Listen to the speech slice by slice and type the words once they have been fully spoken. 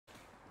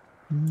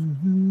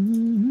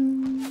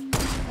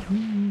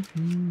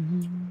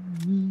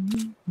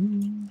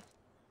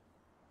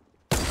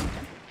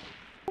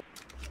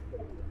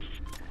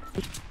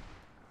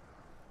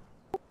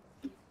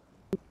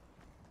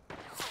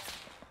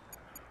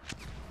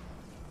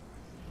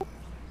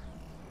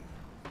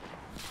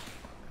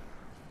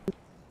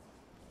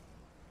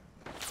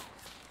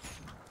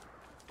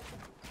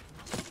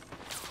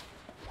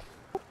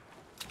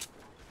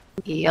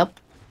Yep.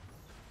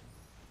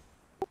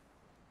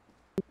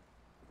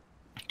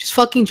 Just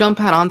fucking jump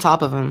out on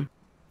top of him.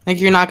 Like,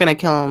 you're not gonna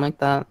kill him like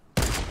that.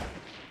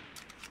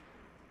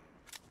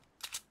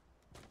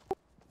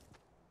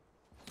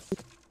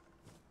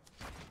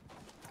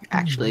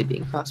 Actually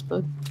being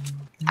crossbowed.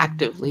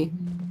 Actively.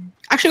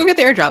 Actually, go get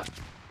the airdrop.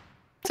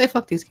 Say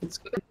fuck these kids.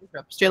 Go get the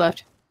airdrop. It's to your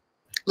left.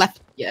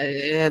 Left.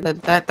 Yeah,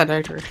 that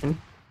direction.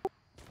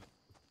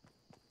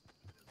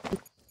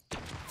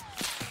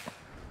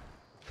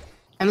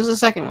 And there's a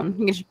second one.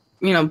 You can just,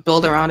 you know,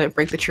 build around it,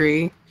 break the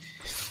tree.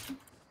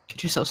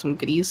 Get yourself some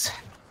goodies.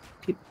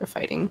 People are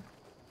fighting.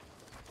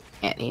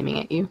 And aiming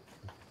at you.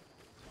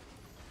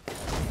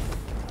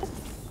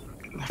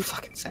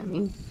 Fucking send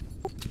me.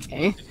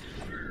 Okay.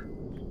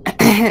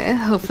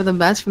 Hope for the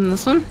best from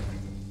this one.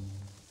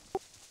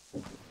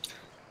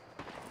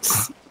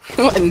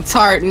 What in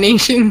Tart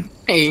Nation?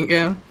 There you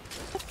go.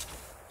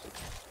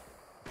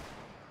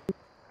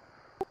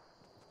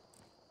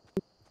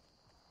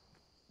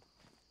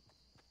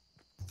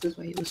 This is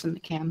why you listen to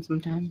Cam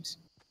sometimes.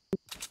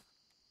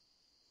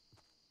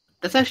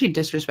 That's actually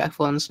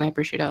disrespectful in the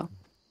sniper shootout.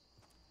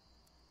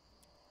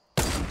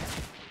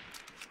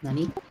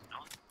 Nani?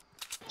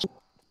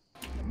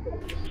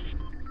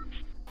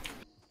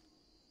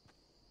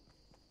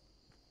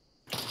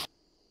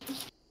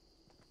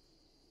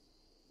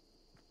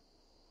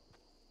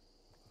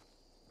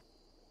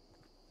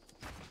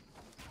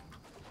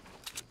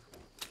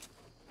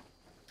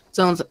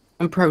 Someone's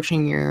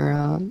approaching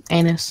your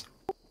anus.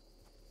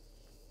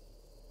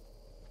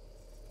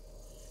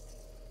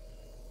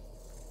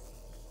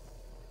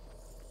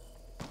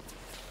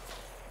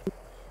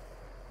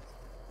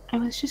 I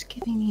was just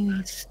giving you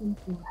a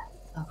simple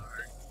heads up.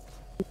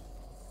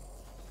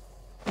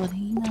 Well,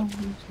 you know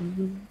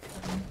good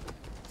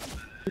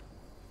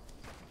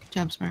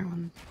job, smart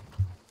one.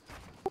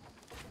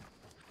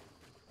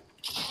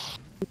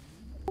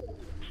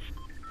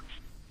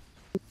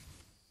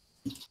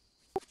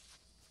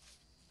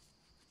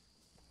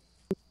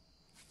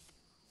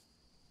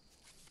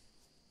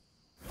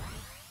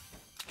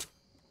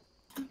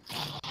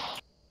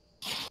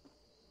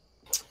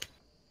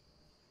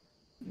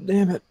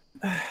 Damn it.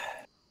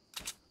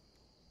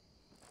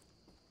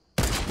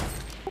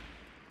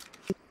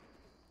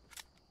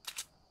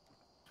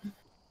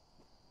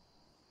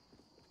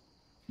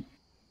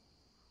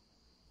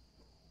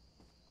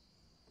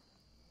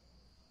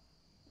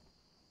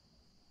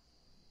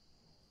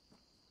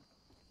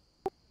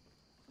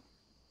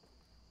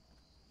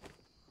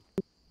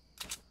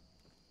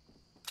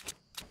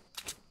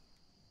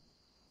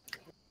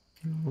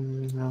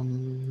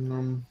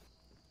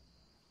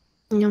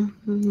 Yum,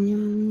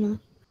 yum, yum.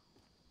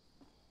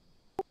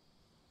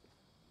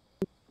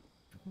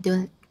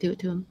 Do it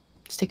to him.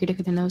 Stick your dick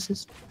in their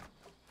noses.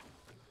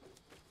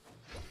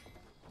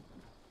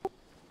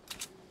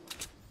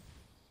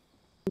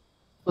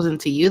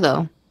 Wasn't to you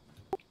though.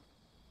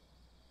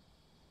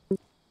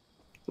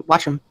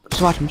 Watch him.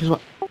 Just watch him. Just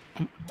watch.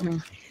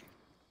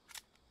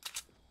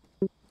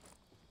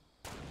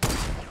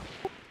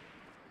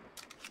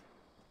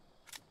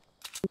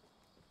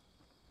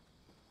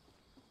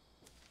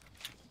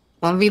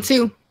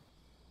 1v2.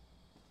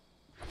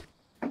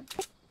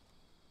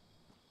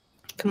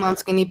 Come on,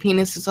 skinny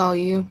penis, it's all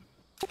you.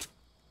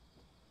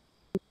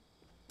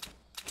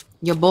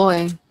 Your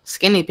boy,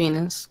 skinny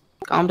penis.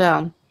 Calm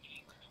down.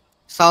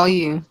 It's all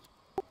you.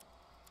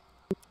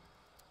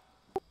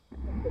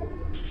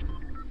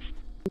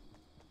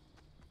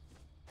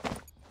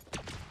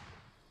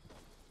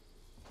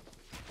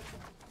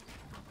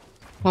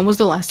 When was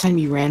the last time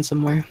you ran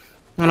somewhere?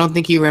 I don't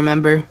think you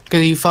remember,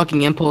 because you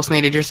fucking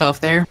impulse-nated yourself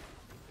there.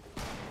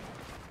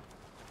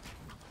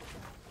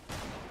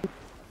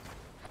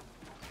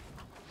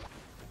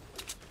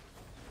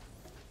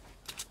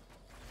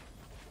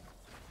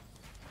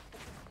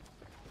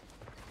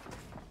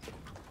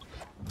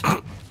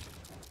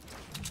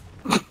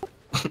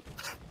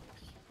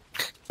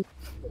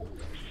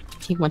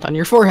 He went on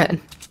your forehead.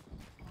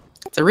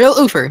 It's a real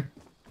oofer.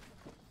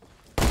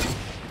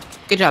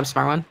 Good job,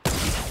 smart one.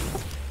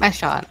 Nice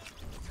shot.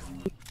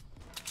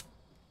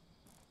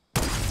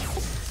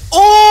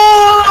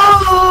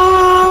 Oh!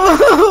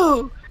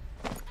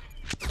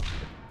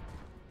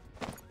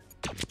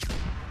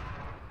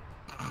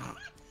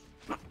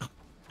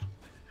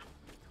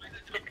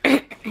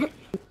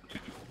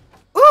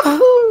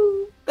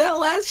 That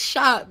last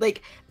shot,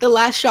 like, the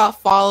last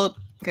shot followed.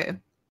 Okay.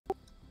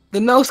 The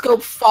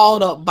no-scope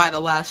followed up by the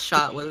last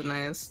shot was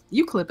nice.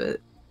 You clip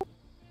it.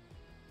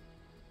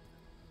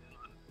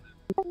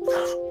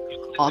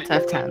 Alt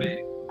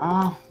F10.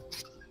 Oh.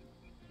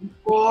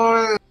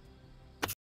 Boy.